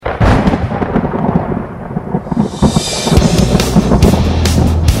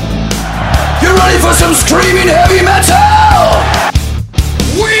screaming heavy metal!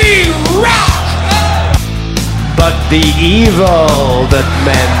 We rock! But the evil that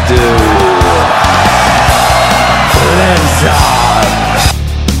men do lives on.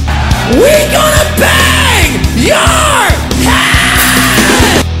 We gonna bang your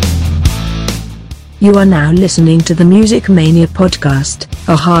head! You are now listening to the Music Mania podcast,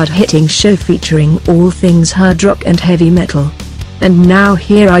 a hard-hitting show featuring all things hard rock and heavy metal. And now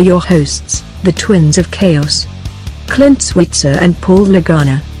here are your hosts, the Twins of Chaos, Clint Switzer and Paul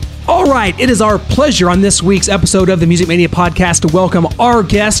Lagana. All right, it is our pleasure on this week's episode of the Music Mania podcast to welcome our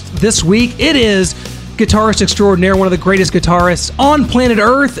guest this week. It is guitarist extraordinaire, one of the greatest guitarists on planet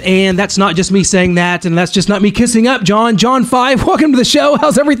Earth, and that's not just me saying that, and that's just not me kissing up John. John Five, welcome to the show.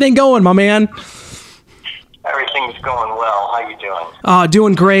 How's everything going, my man? Everything's going well. How you doing?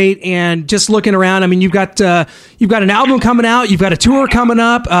 Doing great, and just looking around. I mean, you've got an album coming out. You've got a tour coming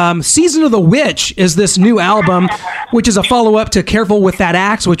up. Season of the Witch is this new album, which is a follow-up to Careful with That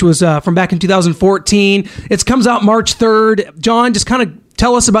Axe, which was from back in 2014. It comes out March 3rd. John, just kind of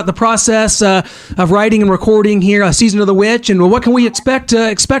tell us about the process of writing and recording here, Season of the Witch, and what can we expect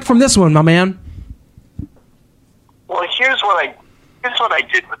from this one, my man? Well, here's what I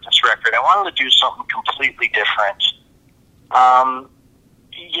did with this record. I wanted to do something completely different.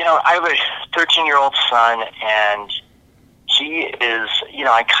 I have a 13-year-old son, and he is,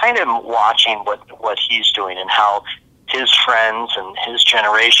 I kind of am watching what he's doing and how his friends and his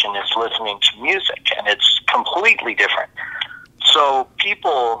generation is listening to music, and it's completely different. So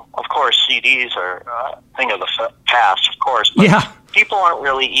people, of course, CDs are a thing of the past, of course, but yeah. People aren't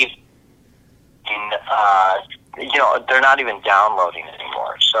really even they're not even downloading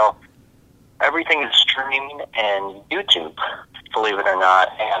anymore. So everything is streaming and YouTube, believe it or not.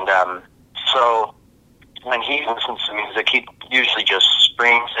 And so when he listens to music, he usually just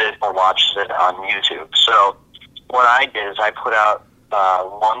streams it or watches it on YouTube. So what I did is I put out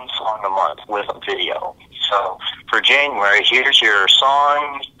one song a month with a video. So for January, here's your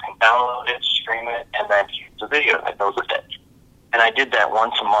song, you can download it, stream it, and then here's the video that goes with it. And I did that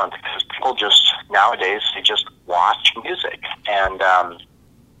once a month because people nowadays, they just watch music. And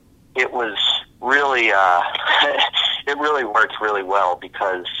it was really, it really worked really well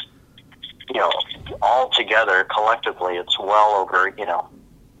because, all together, collectively, it's well over, 2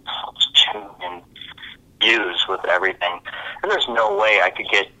 million views with everything. And there's no way I could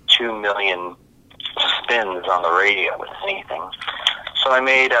get 2 million spins on the radio with anything. So I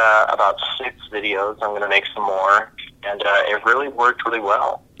made about 6 videos. I'm going to make some more. And it really worked really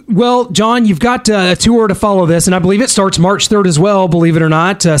well. Well, John, you've got a tour to follow this, and I believe it starts March 3rd as well, believe it or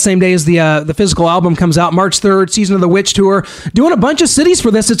not. Same day as the physical album comes out, March 3rd, Season of the Witch tour. Doing a bunch of cities for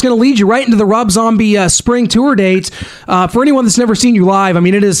this. It's going to lead you right into the Rob Zombie spring tour dates. For anyone that's never seen you live, I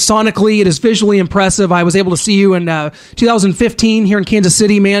mean, it is sonically, it is visually impressive. I was able to see you in 2015 here in Kansas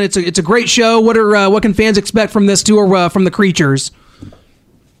City, man. It's a great show. What can fans expect from this tour from the Creatures?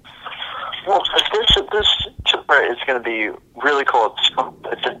 Well, this tour is going to be really cool.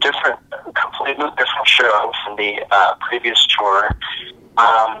 It's a completely different show from the previous tour.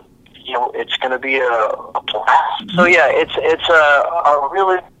 It's going to be a blast. So yeah, it's a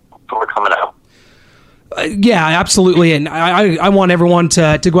really tour coming out. Yeah, absolutely, and I want everyone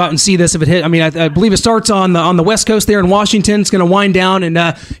to go out and see this if it hit. I mean, I believe it starts on the West Coast there in Washington. It's going to wind down and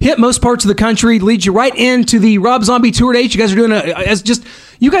hit most parts of the country. Leads you right into the Rob Zombie tour dates. You guys are doing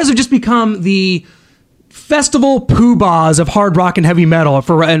you guys have just become the festival poobahs of hard rock and heavy metal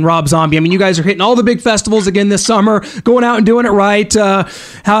and Rob Zombie. I mean, you guys are hitting all the big festivals again this summer, going out and doing it right.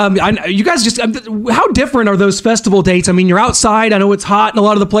 You guys how different are those festival dates? I mean, you're outside. I know it's hot in a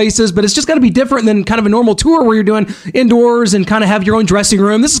lot of the places, but it's just got to be different than kind of a normal tour where you're doing indoors and kind of have your own dressing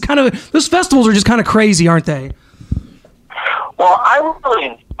room. Those festivals are just kind of crazy, aren't they? Well, I really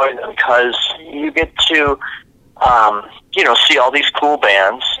enjoy them because you get to see all these cool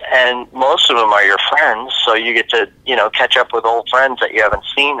bands, and most of them are your friends, so you get to, catch up with old friends that you haven't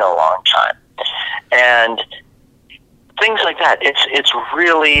seen in a long time. And things like that. It's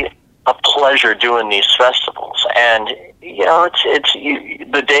really a pleasure doing these festivals. And,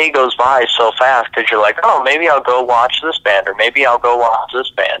 the day goes by so fast because you're like, oh, maybe I'll go watch this band, or maybe I'll go watch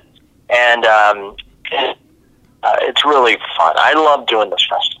this band. And it's really fun. I love doing this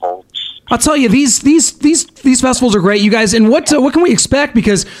festival I'll tell you, these festivals are great, you guys. And what can we expect?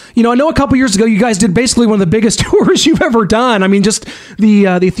 Because I know a couple years ago you guys did basically one of the biggest tours you've ever done. I mean, just the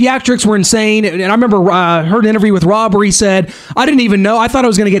theatrics were insane. And I remember heard an interview with Rob where he said, "I didn't even know. I thought I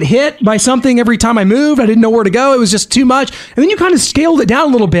was going to get hit by something every time I moved. I didn't know where to go. It was just too much." And then you kind of scaled it down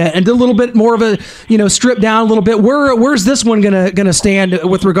a little bit and did a little bit more of a strip down a little bit. Where's this one gonna stand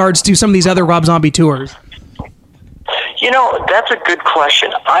with regards to some of these other Rob Zombie tours? That's a good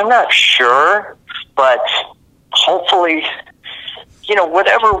question. I'm not sure, but hopefully,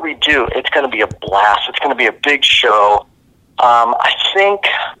 whatever we do, it's going to be a blast. It's going to be a big show. I think,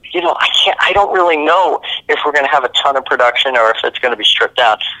 I don't really know if we're going to have a ton of production or if it's going to be stripped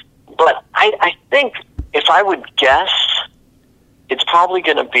down. But I think if I would guess, it's probably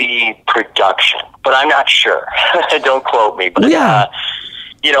going to be production. But I'm not sure. Don't quote me. But yeah.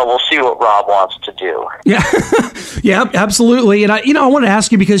 We'll see what Rob wants to do. Yeah, yeah, absolutely. And I want to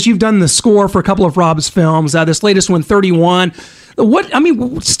ask you, because you've done the score for a couple of Rob's films. This latest one, 31.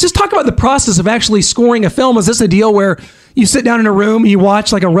 Just talk about the process of actually scoring a film. Is this a deal where you sit down in a room and you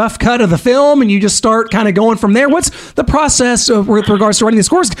watch like a rough cut of the film and you just start kind of going from there? What's the process with regards to writing the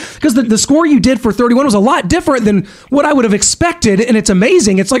scores? Because the score you did for 31 was a lot different than what I would have expected, and it's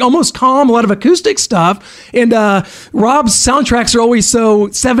amazing. It's like almost calm, a lot of acoustic stuff. And Rob's soundtracks are always so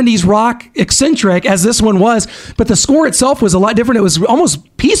 70s rock eccentric, as this one was, but the score itself was a lot different. It was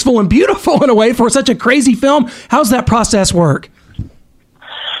almost peaceful and beautiful in a way for such a crazy film. How's that process work?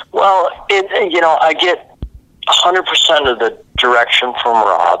 Well, I get 100% of the direction from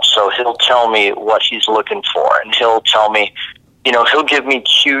Rob, so he'll tell me what he's looking for, and he'll tell me, he'll give me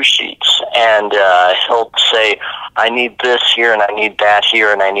cue sheets, and he'll say, I need this here, and I need that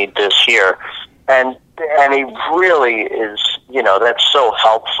here, and I need this here, and he really is, that's so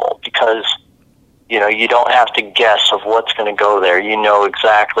helpful, because, you don't have to guess of what's going to go there. You know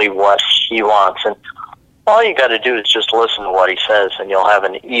exactly what he wants, and all you got to do is just listen to what he says, and you'll have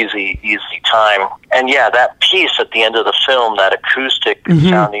an easy time. And yeah, that piece at the end of the film, that acoustic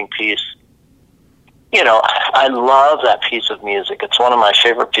sounding piece, I love that piece of music. It's one of my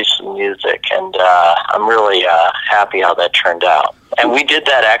favorite pieces of music, and I'm really happy how that turned out. And we did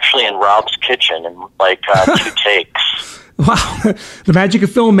that actually in Rob's kitchen in 2 takes. Wow, the magic of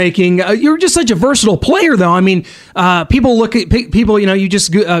filmmaking. You're just such a versatile player, though. I mean, people look at people. You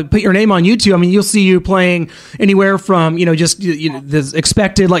just put your name on YouTube. I mean, you'll see you playing anywhere from the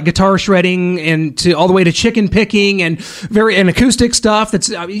expected like guitar shredding and to all the way to chicken picking and acoustic stuff. That's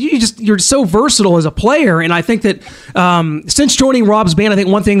you're so versatile as a player. And I think that since joining Rob's band, I think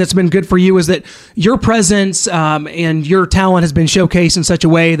one thing that's been good for you is that your presence and your talent has been showcased in such a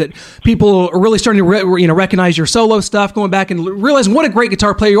way that people are really starting to recognize your solo stuff, going back and realizing what a great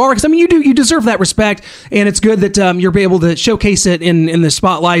guitar player you are. Because you deserve that respect, and it's good that you're able to showcase it in the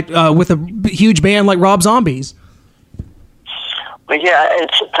spotlight with a huge band like Rob Zombies. Well, yeah,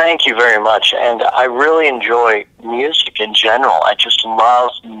 thank you very much, and I really enjoy music in general. I just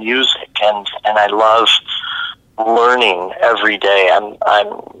love music, and I love learning every day.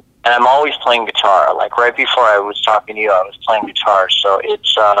 I'm always playing guitar. Like right before I was talking to you, I was playing guitar. So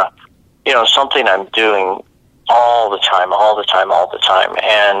it's something I'm doing all the time.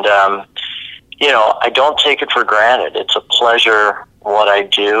 And, I don't take it for granted. It's a pleasure what I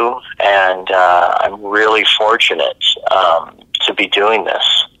do, and I'm really fortunate to be doing this.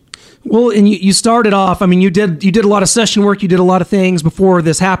 Well, and you started off, you did a lot of session work, you did a lot of things before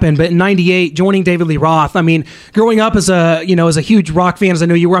this happened, but in 98, joining David Lee Roth, growing up as a huge rock fan, as I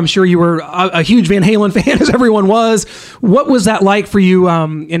know you were, I'm sure you were a huge Van Halen fan, as everyone was. What was that like for you,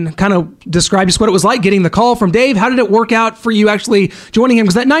 and kind of describe just what it was like getting the call from Dave? How did it work out for you actually joining him?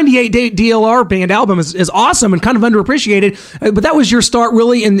 Because that 98 DLR band album is awesome and kind of underappreciated, but that was your start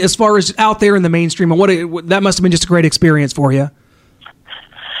really in as far as out there in the mainstream, and that must have been just a great experience for you.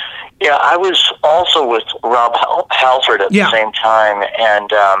 Yeah, I was also with Rob Halford at the same time,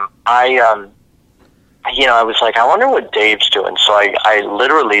 and I was like, I wonder what Dave's doing. So I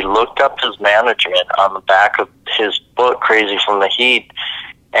literally looked up his management on the back of his book, Crazy from the Heat,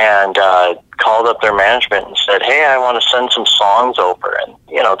 and called up their management and said, hey, I want to send some songs over. And,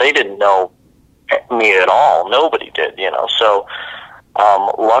 they didn't know me at all. Nobody did, So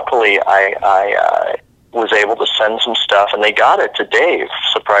luckily I was able to send some stuff, and they got it to Dave,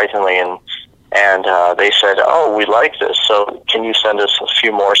 surprisingly, and they said, oh, we like this, so can you send us a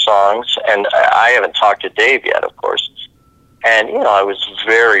few more songs? And I haven't talked to Dave yet, of course, and, I was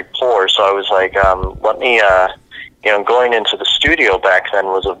very poor, so I was like, let me, going into the studio back then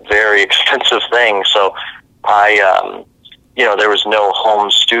was a very expensive thing, so I there was no home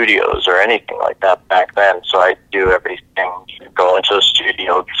studios or anything like that back then. So I do everything, go into a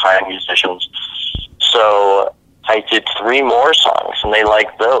studio, find musicians. So I did 3 more songs, and they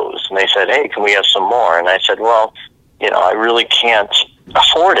liked those. And they said, hey, can we have some more? And I said, well, I really can't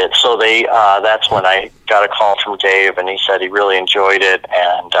afford it. So that's when I got a call from Dave, and he said he really enjoyed it,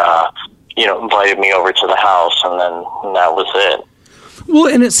 and invited me over to the house, and then that was it. Well,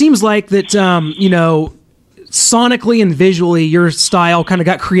 and it seems like that, sonically and visually, your style kind of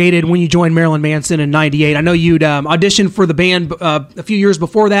got created when you joined Marilyn Manson in '98. I know you'd auditioned for the band a few years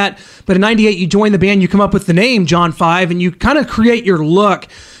before that, but in '98 you joined the band. You come up with the name John 5, and you kind of create your look.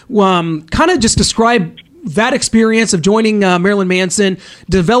 Kind of just describe that experience of joining Marilyn Manson,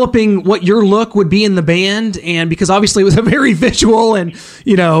 developing what your look would be in the band, and because obviously it was a very visual and,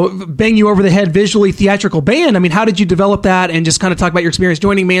 bang you over the head visually theatrical band. I mean, how did you develop that, and just kind of talk about your experience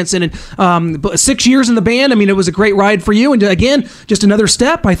joining Manson and 6 years in the band? I mean, it was a great ride for you, and again, just another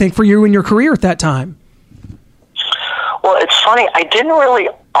step, I think, for you in your career at that time. Well, it's funny. I didn't really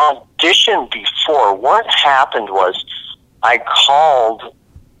audition before. What happened was I called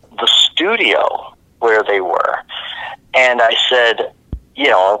the studio where they were, and I said,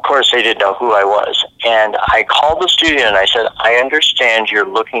 of course they didn't know who I was, and I called the studio and I said, I understand you're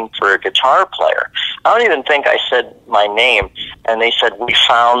looking for a guitar player. I don't even think I said my name, and they said, we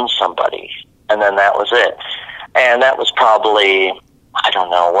found somebody, and then that was it. And that was probably, I don't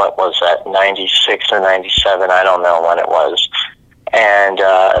know, what was that, 96 or 97, I don't know when it was. And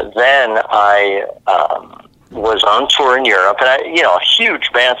then I was on tour in Europe, and a huge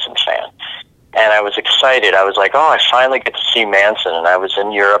Manson fan. And I was excited. I was like, I finally get to see Manson. And I was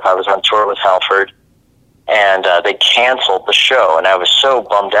in Europe. I was on tour with Halford. And they canceled the show. And I was so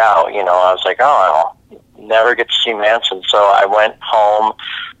bummed out. I was like, I'll never get to see Manson. So I went home.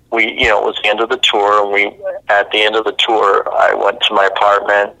 It was the end of the tour. And at the end of the tour, I went to my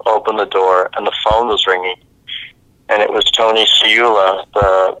apartment, opened the door, and the phone was ringing. And it was Tony Ciula,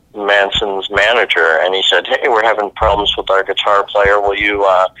 the Manson's manager, and he said, hey, we're having problems with our guitar player. Will you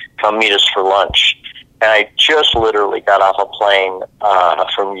come meet us for lunch? And I just literally got off a plane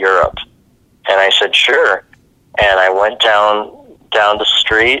from Europe. And I said, sure. And I went down the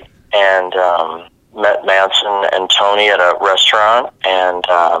street and met Manson and Tony at a restaurant. And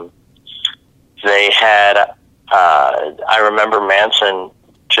they had, I remember Manson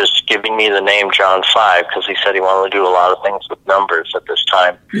just giving me the name John 5 because he said he wanted to do a lot of things with numbers at this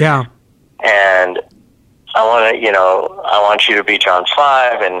time. Yeah. And I want you to be John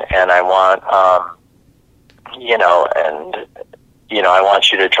 5, and I want, I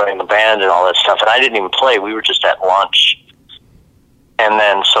want you to join the band and all that stuff. And I didn't even play. We were just at lunch. And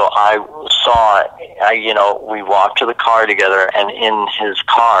then so we walked to the car together, and in his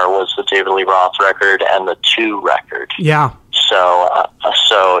car was the David Lee Roth record and the 2 record. Yeah.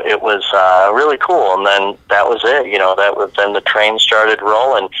 So it was really cool, and then that was it. Then the train started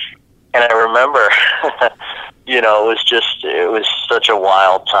rolling, and I remember, it was such a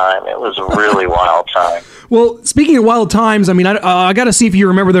wild time. It was a really wild time. Well, speaking of wild times, I mean, I got to see if you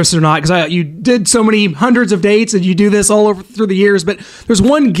remember this or not, because you did so many hundreds of dates, and you do this all over through the years. But there's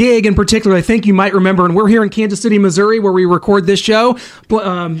one gig in particular I think you might remember, and we're here in Kansas City, Missouri, where we record this show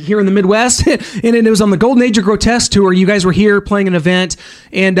here in the Midwest, and it was on the Golden Age of Grotesque tour. You guys were here playing an event,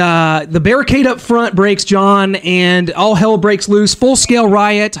 and the barricade up front breaks, John, and all hell breaks loose. Full scale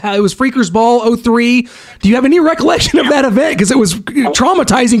riot. It was Freakers Ball 03. Do you have any recollection of that event? Because it was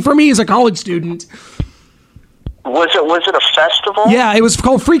traumatizing for me as a college student. Was it a festival? Yeah, it was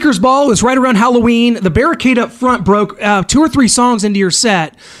called Freakers Ball. It was right around Halloween. The barricade up front broke 2 or 3 songs into your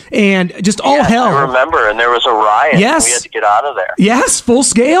set, and just all hell. I remember, and there was a riot. Yes. And we had to get out of there. Yes, full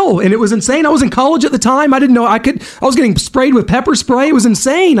scale, and it was insane. I was in college at the time. I didn't know I was getting sprayed with pepper spray. It was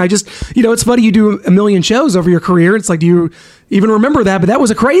insane. I just, it's funny, you do a million shows over your career. It's like, do you even remember that? But that was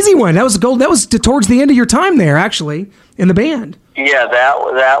a crazy one. That was towards the end of your time there, actually, in the band. Yeah,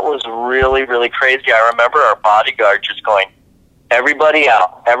 that was really, really crazy. I remember our bodyguard just going, everybody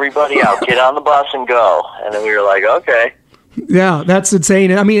out, get on the bus and go. And then we were like, okay. Yeah, that's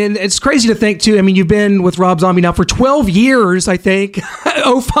insane. I mean, it's crazy to think, too. I mean, you've been with Rob Zombie now for 12 years, I think,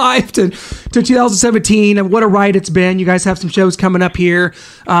 05 to 2017. And what a ride it's been. You guys have some shows coming up here.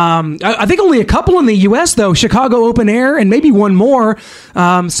 I think only a couple in the U.S., though. Chicago Open Air and maybe one more.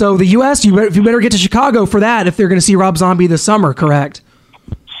 So the U.S., you better get to Chicago for that if they're going to see Rob Zombie this summer, correct?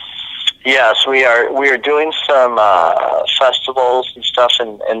 Yes, we are doing some festivals and stuff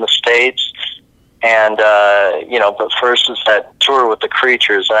in the States. And, but first is that tour with the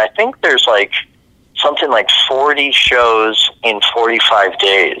Creatures. And I think there's something like 40 shows in 45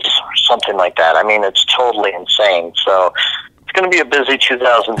 days or something like that. I mean, it's totally insane. So going to be a busy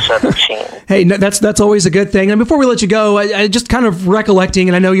 2017. Hey, that's always a good thing. And before we let you go, I just kind of recollecting,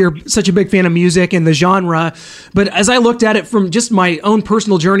 and I know you're such a big fan of music and the genre, but as I looked at it from just my own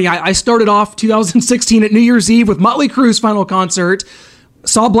personal journey, I started off 2016 at New Year's Eve with Motley Crue's final concert,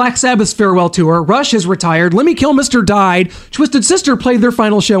 saw Black Sabbath's farewell tour, Rush has retired, Lemmy Kilmister died, Twisted Sister played their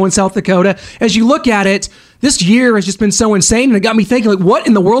final show in South Dakota. As you look at it, this year has just been so insane, and it got me thinking, like, what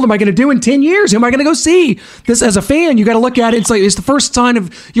in the world am I going to do in 10 years? Who am I going to go see? This, as a fan, you got to look at it. It's like it's the first sign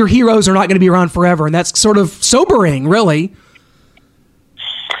of your heroes are not going to be around forever, and that's sort of sobering, really.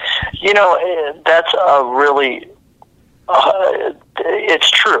 You know, that's a really,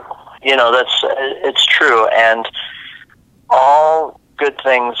 it's true. You know, it's true, and all good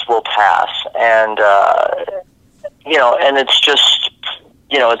things will pass, and you know, and it's just,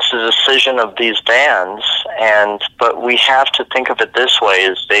 you know, it's the decision of these bands, but we have to think of it this way: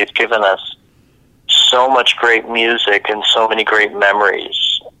 is they've given us so much great music and so many great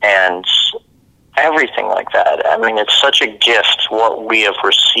memories and everything like that. I mean, it's such a gift what we have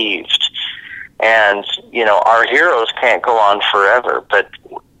received, and you know, our heroes can't go on forever, but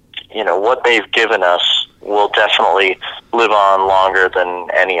you know, what they've given us will definitely live on longer than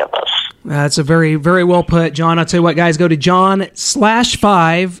any of us. That's a very, very well put, John. I'll tell you what, guys, go to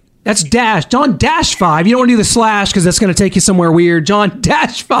John/5. That's dash, John-5. You don't want to do the slash because that's going to take you somewhere weird.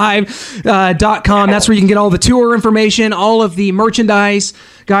 John-5.com. That's where you can get all the tour information, all of the merchandise.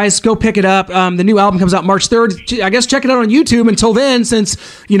 Guys, go pick it up. The new album comes out March 3rd. I guess check it out on YouTube. Until then, since,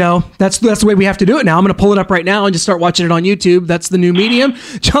 you know, that's the way we have to do it now. I'm going to pull it up right now and just start watching it on YouTube. That's the new medium.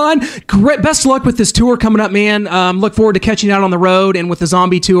 John, great, best of luck with this tour coming up, man. Look forward to catching you out on the road and with the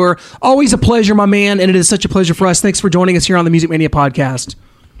Zombie tour. Always a pleasure, my man, and it is such a pleasure for us. Thanks for joining us here on the Music Mania podcast.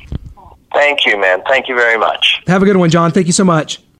 Thank you, man. Thank you very much. Have a good one, John. Thank you so much.